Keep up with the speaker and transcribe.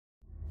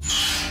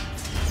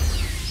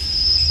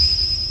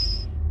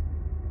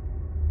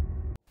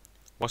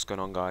What's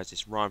going on, guys?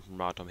 It's Ryan from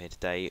Ryan here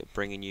today,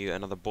 bringing you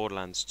another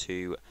Borderlands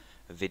 2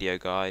 video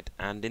guide.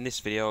 And in this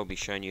video I'll be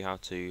showing you how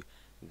to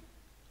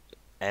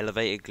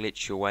elevator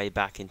glitch your way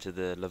back into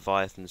the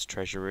Leviathan's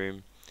treasure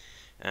room.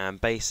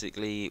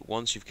 Basically,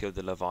 once you've killed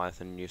the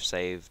Leviathan, you've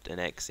saved and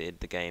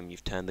exited the game,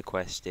 you've turned the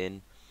quest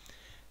in,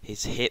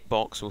 his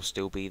hitbox will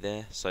still be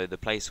there, so the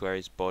place where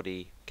his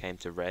body came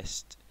to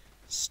rest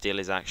still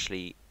is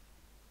actually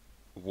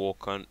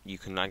you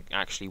can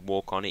actually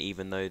walk on it,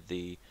 even though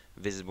the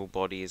visible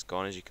body is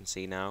gone, as you can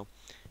see now.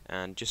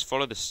 And just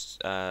follow this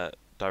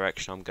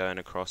direction I'm going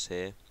across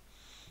here,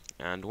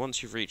 and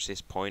once you've reached this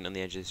point on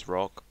the edge of this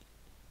rock,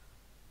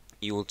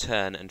 you will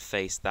turn and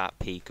face that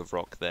peak of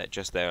rock there,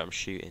 just there I'm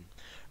shooting.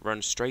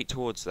 Run straight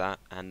towards that,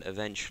 and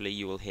eventually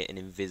you will hit an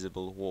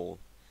invisible wall.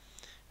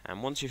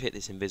 And once you've hit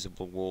this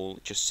invisible wall,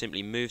 just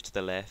simply move to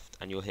the left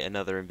and you'll hit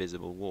another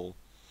invisible wall.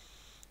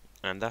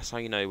 And that's how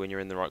you know when you're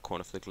in the right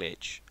corner for the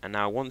glitch. And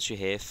now once you're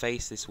here,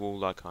 face this wall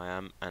like I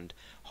am and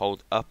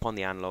hold up on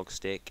the analog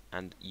stick,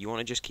 and you want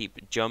to just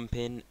keep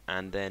jumping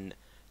and then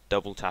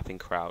double tapping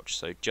crouch.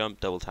 So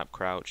jump, double tap,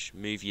 crouch,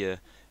 move your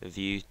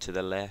view to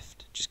the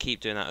left, just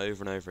keep doing that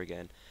over and over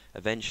again.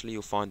 Eventually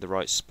you'll find the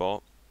right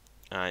spot.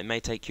 It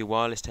may take you a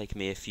while, it's taken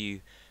me a few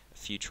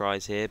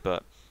tries here,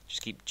 but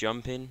just keep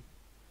jumping,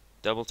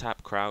 double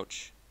tap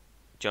crouch,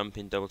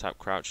 jumping, double tap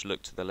crouch,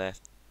 look to the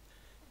left,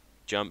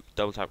 jump,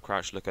 double tap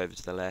crouch, look over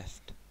to the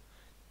left,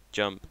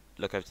 jump,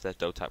 look over to the left,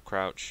 double tap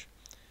crouch,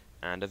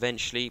 and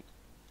eventually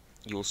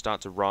you will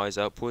start to rise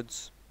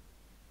upwards,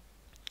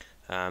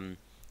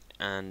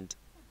 and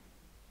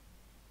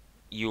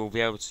you will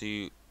be able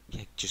to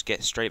just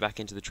get straight back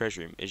into the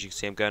treasure room. As you can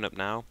see, I'm going up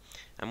now,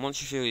 and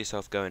once you feel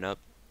yourself going up,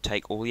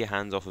 take all your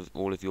hands off of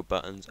all of your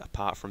buttons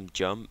apart from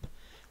jump.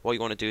 What you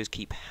want to do is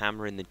keep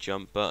hammering the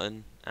jump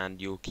button, and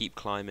you'll keep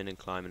climbing and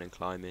climbing and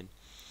climbing.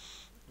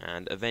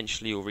 And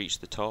eventually you'll reach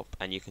the top,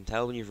 and you can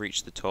tell when you've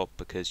reached the top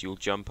because you'll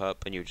jump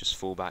up and you'll just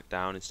fall back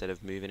down instead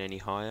of moving any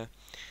higher.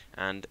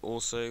 And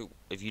also,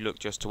 if you look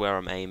just to where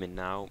I'm aiming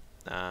now,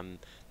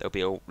 there'll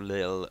be a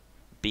little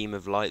beam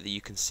of light that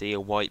you can see, a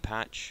white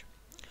patch,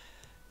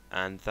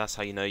 and that's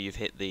how you know you've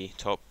hit the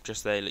top.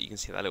 Just there, you can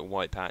see that little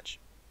white patch.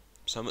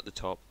 So I'm at the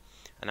top,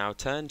 and now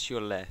turn to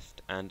your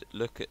left and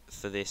look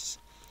for these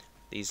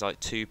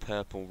like two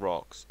purple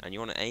rocks, and you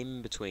want to aim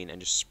in between and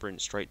just sprint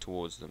straight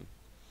towards them.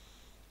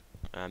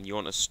 You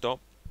want to stop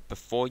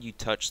before you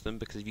touch them,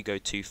 because if you go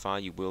too far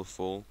you will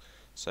fall.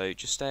 So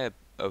just stay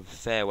a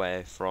fair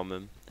way from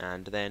them,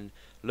 and then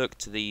look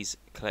to these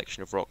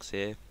collection of rocks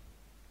here.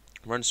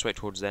 Run straight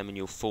towards them and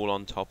you'll fall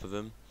on top of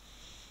them,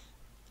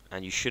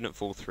 and you shouldn't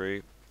fall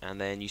through.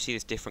 And then you see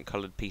this different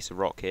coloured piece of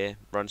rock here,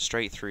 run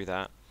straight through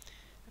that.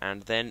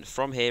 And then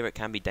from here it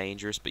can be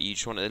dangerous, but you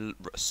just want to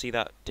see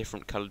that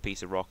different coloured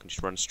piece of rock and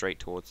just run straight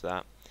towards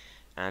that.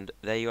 And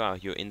there you are,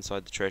 you're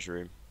inside the treasure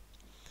room.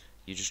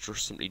 You just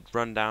simply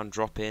run down,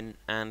 drop in,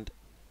 and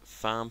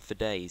farm for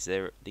days.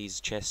 These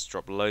chests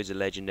drop loads of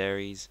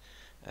legendaries.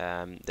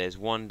 There's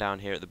one down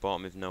here at the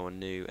bottom if no one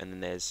knew,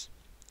 and then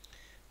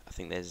I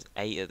think there's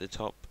 8 at the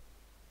top.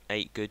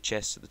 8 good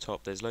chests at the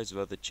top. There's loads of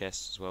other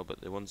chests as well,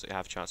 but the ones that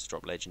have a chance to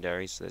drop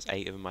legendaries, so there's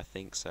 8 of them I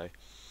think. So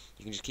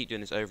you can just keep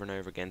doing this over and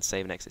over again,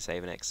 save and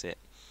exit,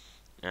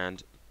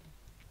 and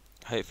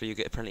hopefully you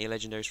get plenty of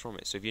legendaries from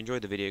it. So if you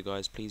enjoyed the video,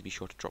 guys, please be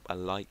sure to drop a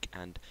like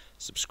and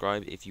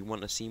subscribe if you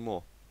want to see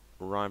more.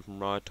 Ryan from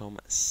Ryan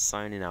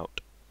signing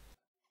out.